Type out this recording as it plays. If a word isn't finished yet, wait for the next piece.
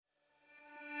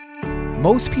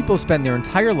Most people spend their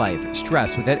entire life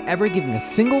stressed without ever giving a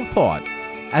single thought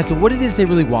as to what it is they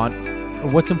really want or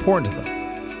what's important to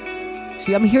them.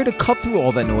 See, I'm here to cut through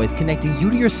all that noise, connecting you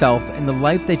to yourself and the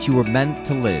life that you were meant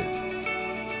to live.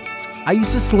 I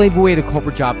used to slave away at a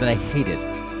corporate job that I hated,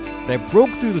 but I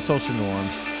broke through the social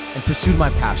norms and pursued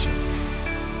my passion.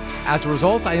 As a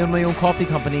result, I own my own coffee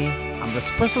company, I'm an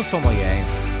espresso sommelier,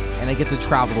 and I get to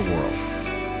travel the world.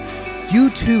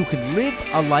 You too can live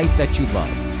a life that you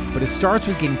love, but it starts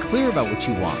with getting clear about what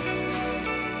you want.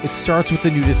 It starts with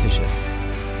a new decision.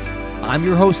 I'm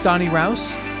your host, Donnie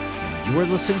Rouse. You are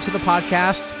listening to the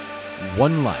podcast,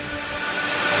 One Life.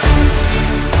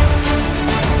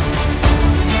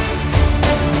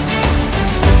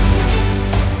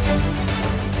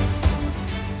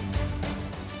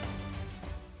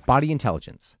 Body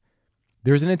intelligence.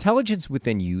 There's an intelligence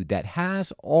within you that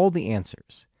has all the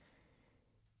answers.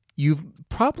 You've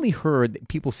probably heard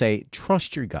people say,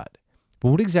 trust your gut. But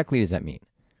what exactly does that mean?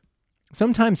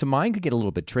 Sometimes the mind could get a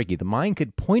little bit tricky. The mind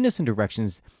could point us in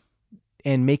directions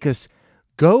and make us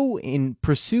go and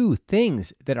pursue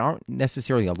things that aren't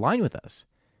necessarily aligned with us.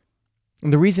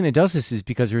 And the reason it does this is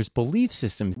because there's belief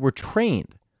systems. We're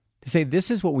trained to say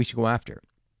this is what we should go after.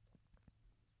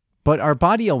 But our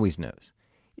body always knows.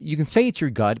 You can say it's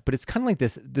your gut, but it's kind of like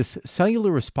this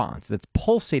cellular response that's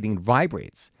pulsating and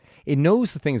vibrates. It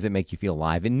knows the things that make you feel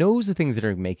alive. It knows the things that are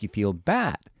going to make you feel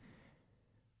bad.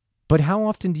 But how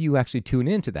often do you actually tune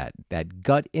into that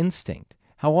gut instinct?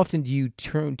 How often do you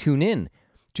tune in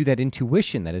to that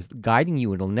intuition that is guiding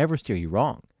you and will never steer you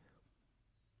wrong?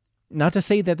 Not to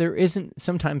say that there isn't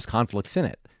sometimes conflicts in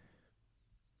it.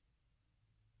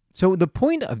 So the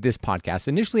point of this podcast,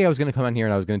 initially I was going to come on here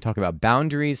and I was going to talk about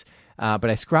boundaries, but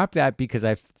I scrapped that because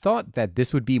I thought that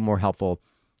this would be more helpful,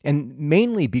 and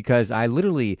mainly because I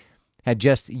literally had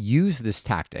just used this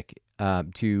tactic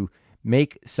to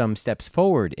make some steps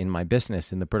forward in my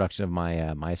business in the production of my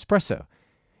espresso.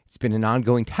 It's been an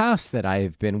ongoing task that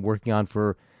I've been working on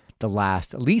for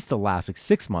at least the last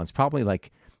 6 months, probably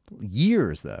like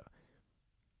years though.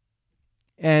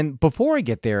 And before I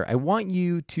get there, I want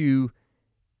you to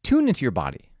tune into your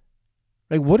body.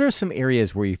 Like, what are some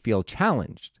areas where you feel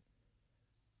challenged?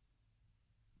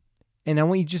 And I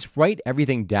want you to just write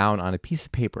everything down on a piece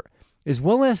of paper, as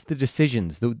well as the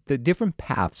decisions, the different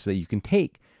paths that you can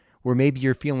take where maybe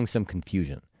you're feeling some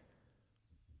confusion.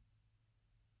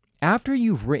 After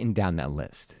you've written down that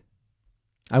list,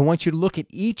 I want you to look at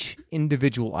each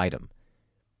individual item.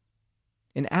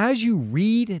 And as you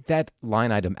read that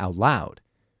line item out loud,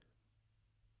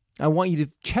 I want you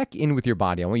to check in with your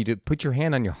body. I want you to put your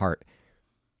hand on your heart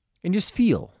and just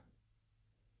feel.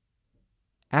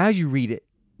 As you read it,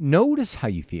 notice how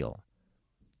you feel.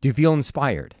 Do you feel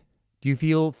inspired? Do you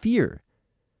feel fear?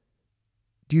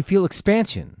 Do you feel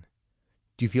expansion?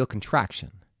 Do you feel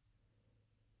contraction?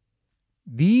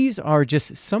 These are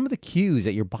just some of the cues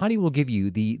that your body will give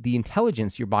you, the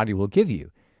intelligence your body will give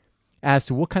you as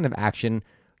to what kind of action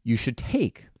you should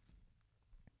take.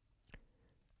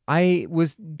 I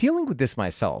was dealing with this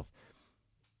myself.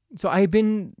 So I've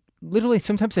been literally,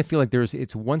 sometimes I feel like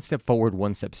it's one step forward,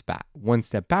 one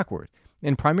step backward.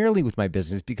 And primarily with my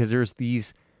business, because there's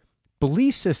these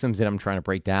belief systems that I'm trying to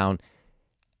break down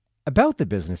about the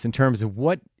business in terms of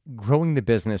what growing the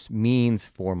business means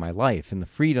for my life and the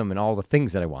freedom and all the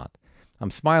things that I want.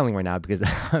 I'm smiling right now because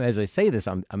as I say this,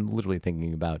 I'm literally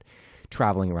thinking about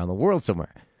traveling around the world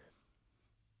somewhere.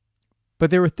 But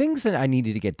there were things that I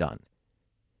needed to get done.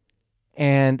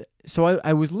 And so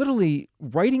I was literally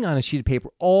writing on a sheet of paper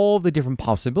all the different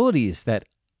possibilities that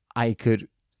I could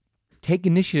take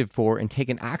initiative for and take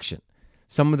an action.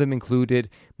 Some of them included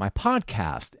my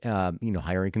podcast,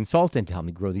 hiring a consultant to help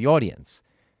me grow the audience.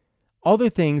 Other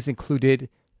things included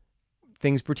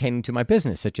things pertaining to my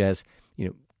business, such as,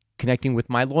 connecting with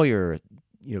my lawyer,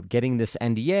 getting this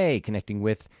NDA, connecting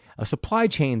with a supply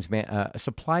chain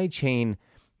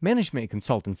management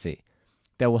consultancy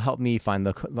that will help me find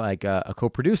a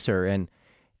co-producer and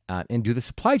do the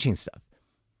supply chain stuff,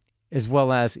 as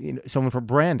well as someone for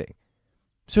branding.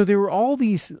 So there were all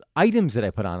these items that I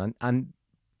put on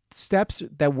steps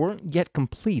that weren't yet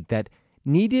complete, that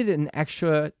needed an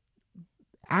extra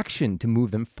action to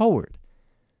move them forward.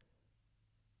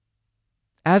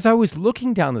 As I was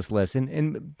looking down this list,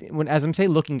 as I'm saying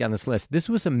looking down this list, this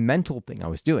was a mental thing I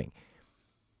was doing.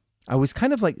 I was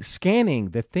kind of like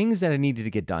scanning the things that I needed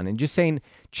to get done and just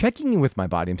checking in with my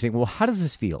body. I'm saying, well, how does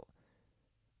this feel?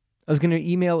 I was going to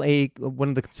email one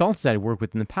of the consultants that I worked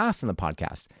with in the past on the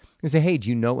podcast and say, hey, do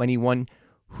you know anyone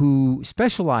who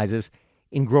specializes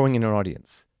in growing an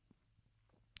audience?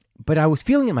 But I was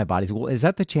feeling in my body, well, is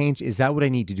that the change? Is that what I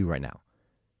need to do right now?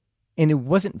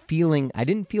 And I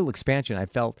didn't feel expansion. I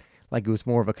felt like it was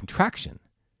more of a contraction.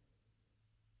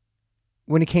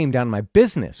 When it came down to my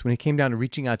business, when it came down to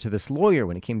reaching out to this lawyer,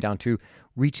 when it came down to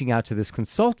reaching out to this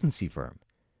consultancy firm,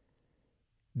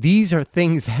 these are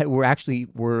things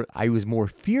that I was more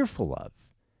fearful of,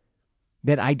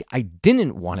 that I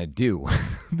didn't want to do.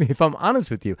 If I'm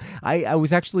honest with you, I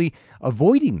was actually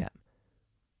avoiding them.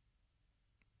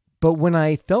 But when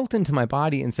I felt into my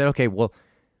body and said, okay, well,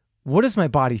 what is my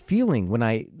body feeling when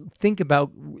I think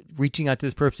about reaching out to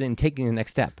this person and taking the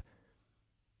next step?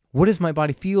 What does my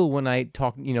body feel when I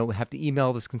have to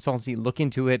email this consultancy, look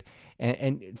into it,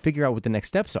 and figure out what the next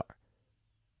steps are?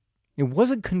 It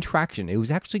wasn't contraction. It was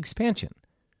actually expansion.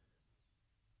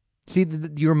 See,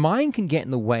 your mind can get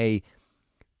in the way,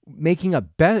 making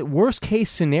worst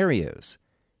case scenarios.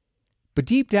 But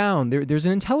deep down, there's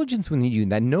an intelligence within you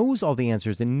that knows all the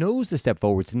answers, and knows the step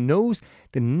forwards, and knows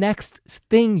the next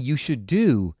thing you should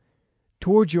do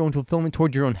towards your own fulfillment,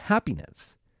 towards your own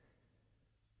happiness.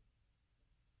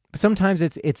 But sometimes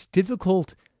it's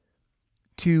difficult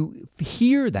to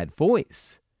hear that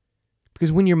voice,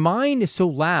 because when your mind is so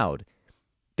loud,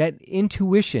 that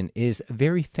intuition is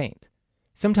very faint.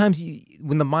 Sometimes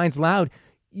when the mind's loud,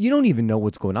 you don't even know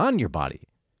what's going on in your body.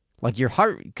 Like your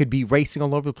heart could be racing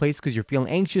all over the place because you're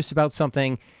feeling anxious about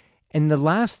something. And the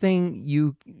last thing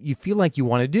you feel like you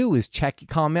want to do is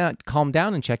calm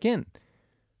down and check in.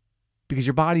 Because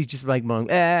your body's just like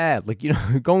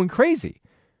going crazy.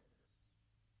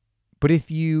 But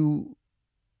if you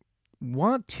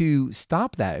want to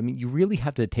stop that, you really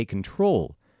have to take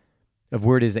control of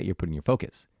where it is that you're putting your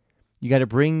focus. You got to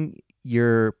bring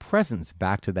your presence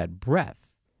back to that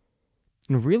breath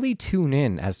and really tune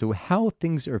in as to how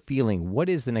things are feeling. What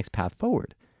is the next path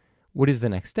forward? What is the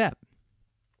next step?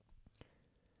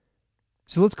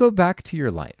 So let's go back to your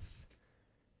life.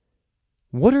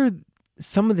 What are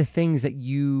some of the things that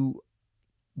you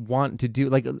want to do?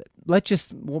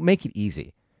 We'll make it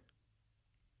easy.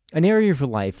 An area of your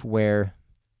life where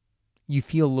you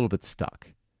feel a little bit stuck.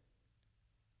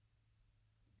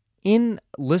 In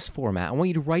list format, I want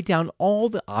you to write down all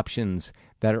the options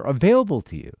that are available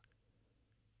to you.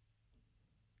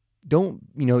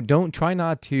 Don't try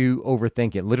not to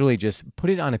overthink it. Literally just put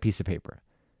it on a piece of paper.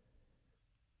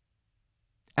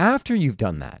 After you've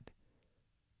done that,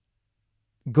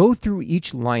 go through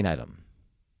each line item.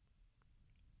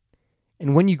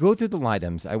 And when you go through the line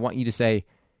items, I want you to say,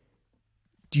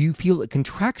 do you feel a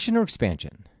contraction or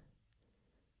expansion?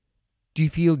 Do you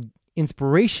feel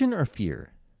inspiration or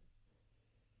fear?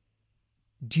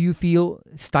 Do you feel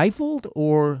stifled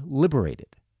or liberated?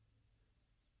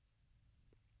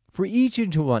 For each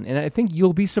one, and I think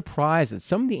you'll be surprised at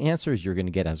some of the answers you're going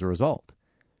to get as a result.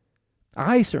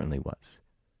 I certainly was.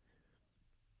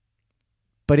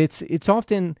 But it's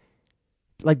often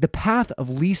like the path of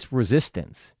least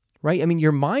resistance, right?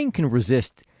 Your mind can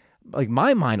resist, like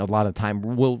my mind a lot of the time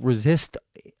will resist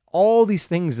all these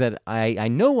things that I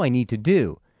know I need to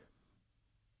do.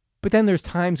 But then there's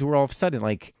times where all of a sudden,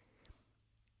 like,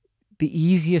 the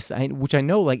easiest, which I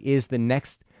know is the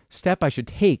next step I should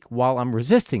take while I'm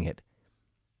resisting it,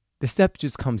 the step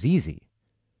just comes easy.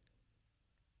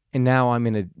 And now I'm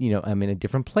in a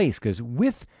different place, because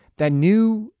with that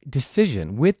new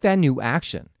decision, with that new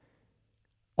action,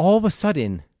 all of a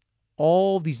sudden,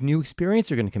 all these new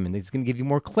experiences are going to come in. It's going to give you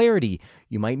more clarity.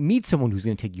 You might meet someone who's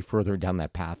going to take you further down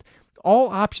that path. All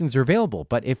options are available,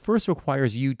 but it first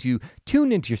requires you to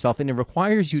tune into yourself, and it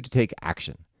requires you to take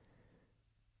action.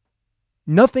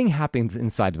 Nothing happens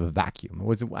inside of a vacuum.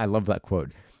 I love that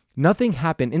quote. Nothing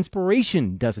happens.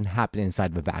 Inspiration doesn't happen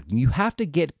inside of a vacuum. You have to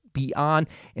get beyond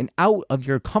and out of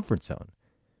your comfort zone.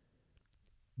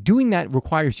 Doing that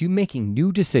requires you making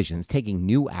new decisions, taking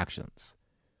new actions.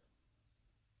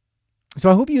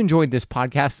 So I hope you enjoyed this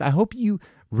podcast. I hope you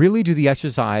really do the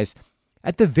exercise.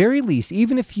 At the very least,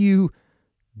 even if you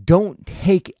don't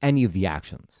take any of the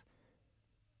actions,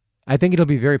 I think it'll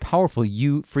be very powerful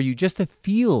for you just to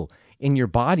feel in your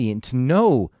body and to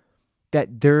know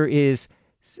that there is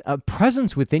a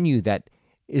presence within you that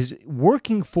is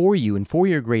working for you and for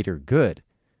your greater good.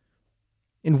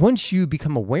 And once you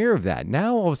become aware of that,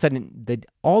 now all of a sudden,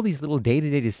 all these little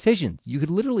day-to-day decisions, you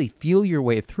could literally feel your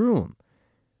way through them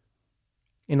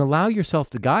and allow yourself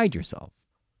to guide yourself.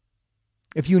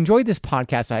 If you enjoyed this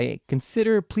podcast, I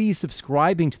consider please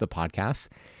subscribing to the podcast.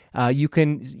 You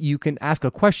can ask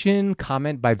a question,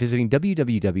 comment by visiting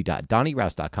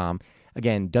www.donnierouse.com.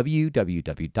 Again,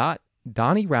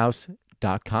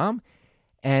 www.donnierouse.com.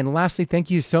 And lastly, thank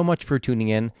you so much for tuning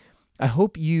in. I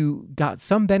hope you got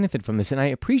some benefit from this, and I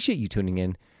appreciate you tuning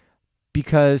in,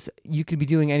 because you could be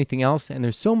doing anything else, and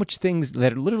there's so much things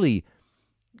that are literally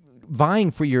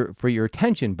vying for your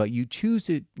attention, but you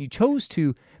chose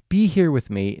to be here with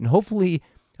me, and hopefully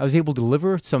I was able to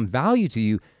deliver some value to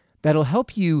you that'll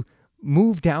help you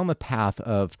move down the path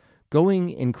of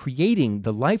going and creating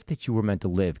the life that you were meant to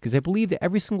live. Because I believe that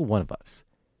every single one of us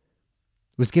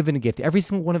was given a gift. Every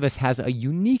single one of us has a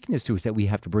uniqueness to us that we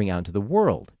have to bring out into the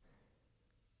world.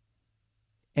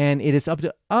 And it is up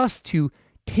to us to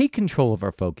take control of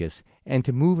our focus and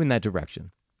to move in that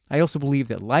direction. I also believe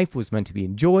that life was meant to be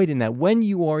enjoyed, and that when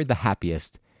you are the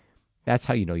happiest, that's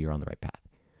how you know you're on the right path.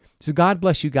 So God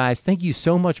bless you guys. Thank you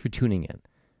so much for tuning in.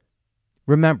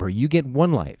 Remember, you get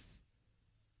one life.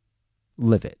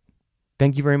 Live it.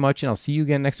 Thank you very much, and I'll see you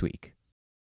again next week.